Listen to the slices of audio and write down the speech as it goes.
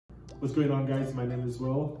What's going on, guys? My name is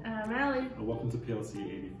Will. I'm Allie. And welcome to PLC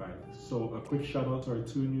 85. So a quick shout out to our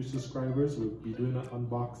 2 new subscribers. We'll be doing an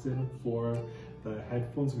unboxing for the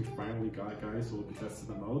headphones we finally got, guys. So we'll be testing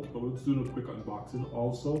them out. But we'll do a quick unboxing.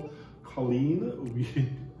 Also, Colleen,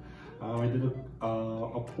 I did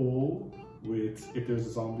a poll with if there's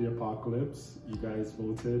a zombie apocalypse. You guys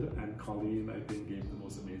voted, and Colleen, I think, gave the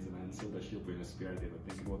most amazing answer that she'll bring a spear. I didn't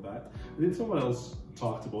think about that. I think someone else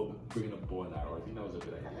talked about bringing a bow and arrow. I think that was a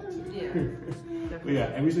good idea too. Yeah. But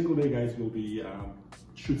yeah, every single day, guys, we'll be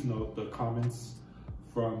shooting out the comments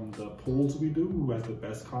from the polls we do, who has the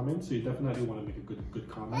best comments. So you definitely want to make a good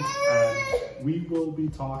comment. And we will be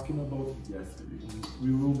talking about,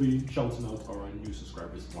 we will be shouting out our new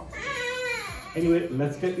subscribers once again. Anyway,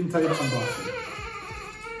 let's get inside the unboxing.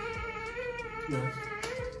 Yes.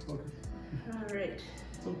 Okay. Alright.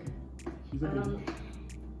 It's okay. She's okay.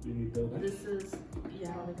 You need to This is,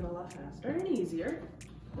 I'll make it a lot faster and easier.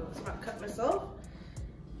 Let's not cut myself.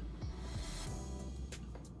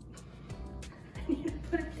 I need to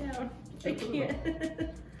put it down. I can't.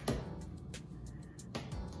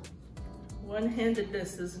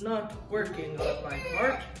 One-handedness is not working on my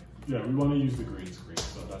part. Yeah, we want to use the green screen,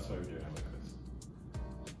 so that's why we're doing it like this.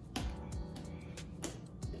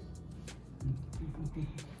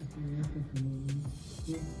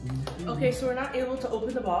 Okay, so we're not able to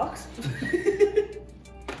open the box.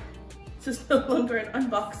 This is no longer an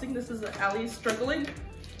unboxing. This is Allie struggling.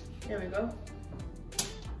 There we go.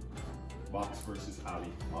 Box versus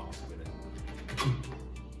Allie. Box with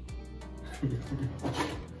it.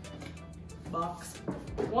 Box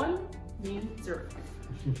 1 means 0.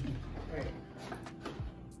 Alright.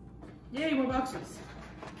 Yay, more boxes.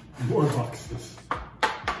 More boxes.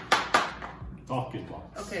 Talking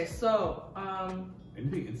box. Okay, so,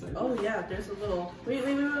 anything inside? oh yeah, there's a little, wait.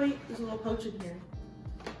 There's a little pouch in here.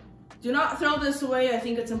 Do not throw this away, I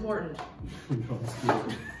think it's important. No,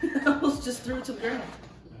 I almost just threw it to the ground.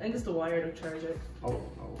 I think it's the wire to charge it. Oh.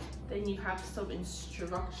 Then you have some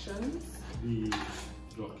instructions. The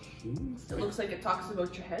instructions? It looks like it talks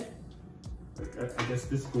about your head. I guess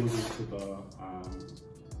this goes into the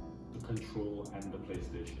control and the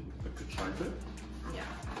PlayStation. The charger? Yeah.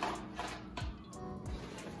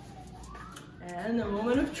 And the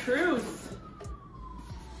moment of truth.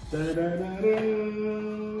 Da, da, da, da.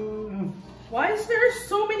 Why is there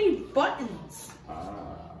so many buttons?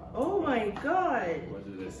 Oh my god. What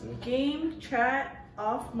did they say? Game, chat,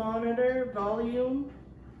 off monitor, volume,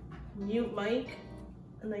 mute mic,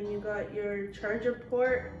 and then you got your charger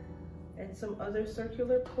port and some other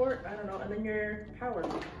circular port, I don't know, and then your power.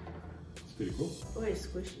 It's pretty cool. Oh, it's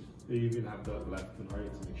squishy. They even have the left and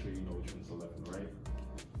right to make sure you know which one's the left and right.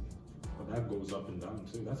 But that goes up and down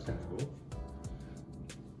too. That's kind of cool.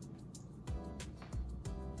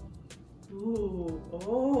 Ooh,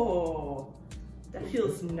 oh, that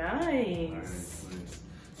feels nice. Nice.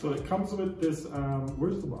 So it comes with this,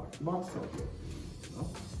 where's the box? The box tells you. No?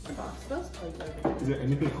 The box does tell you everything. Is there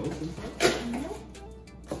anything else inside? No,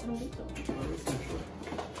 I don't think so. Oh, let's make sure.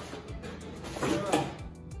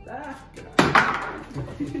 Ah.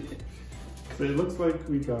 So it looks like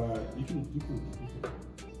we got, you can.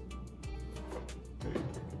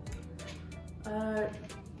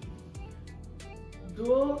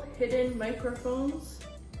 Dual hidden microphones,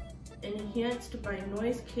 enhanced by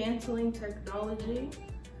noise cancelling technology,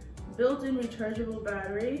 built-in rechargeable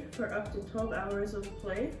battery for up to 12 hours of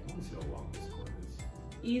play. Let me see how long this cord is.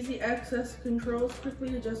 Easy access controls,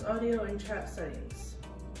 quickly adjust audio and chat settings.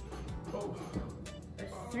 Oh. A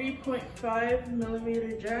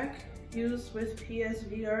 3.5mm jack used with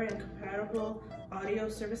PSVR and compatible audio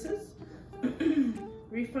services.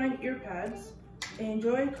 Refined earpads.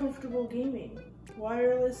 Enjoy comfortable gaming.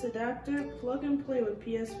 Wireless adapter, plug and play with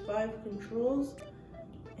PS5 controls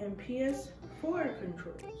and PS4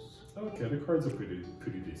 controls. Okay, the cards are pretty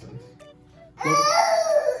decent.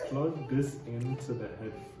 Plug this into the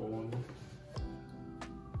headphone.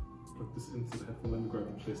 Plug this into the headphone. Let me grab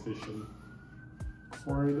the PlayStation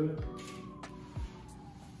cord.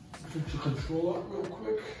 Put your controller up real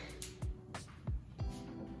quick.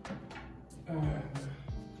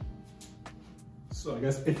 So I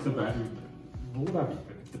guess if the battery, what would that be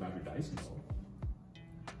if the battery dies? No.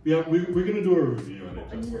 Yeah, we're gonna do a review on it.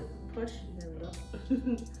 I need to push. There we go.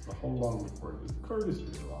 So how long the cord is? The cord is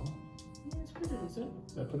pretty long. Yeah, it's pretty decent.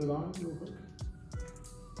 Yeah, put it on real quick.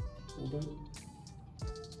 Hold on.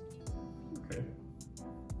 Okay.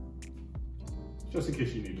 Just in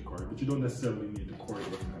case you need the cord, but you don't necessarily need the cord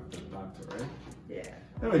when you have the adapter, right? Yeah.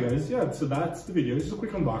 Anyway guys, yeah, so that's the video. This is a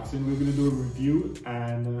quick unboxing. We're gonna do a review,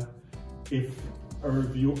 and if a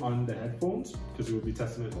review on the headphones because we will be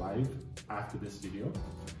testing it live after this video,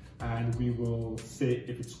 and we will say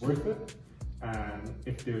if it's worth it and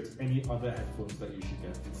if there's any other headphones that you should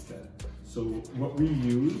get instead. So what we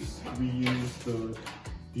use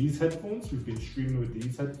these headphones. We've been streaming with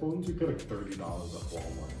these headphones. We pay like $30 at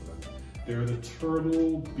Walmart for them. They're the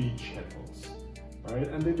Turtle Beach headphones, right?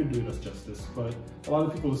 And they've been doing us justice, but a lot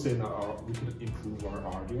of people are saying that we could improve our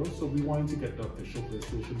audio, so we wanted to get the official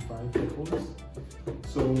PlayStation 5 headphones.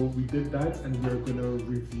 So we did that, and we're gonna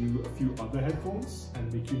review a few other headphones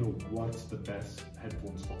and make you know what's the best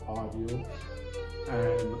headphones for audio.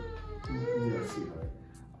 And yeah, see her.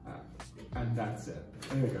 And that's it.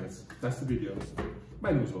 Anyway, guys, that's the video.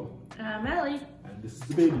 My name is Will. I'm Allie. And this is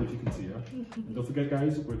the baby, if you can see her. And don't forget,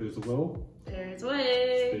 guys, where there's a will, there's a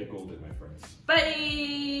way. stay golden, my friends.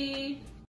 Bye.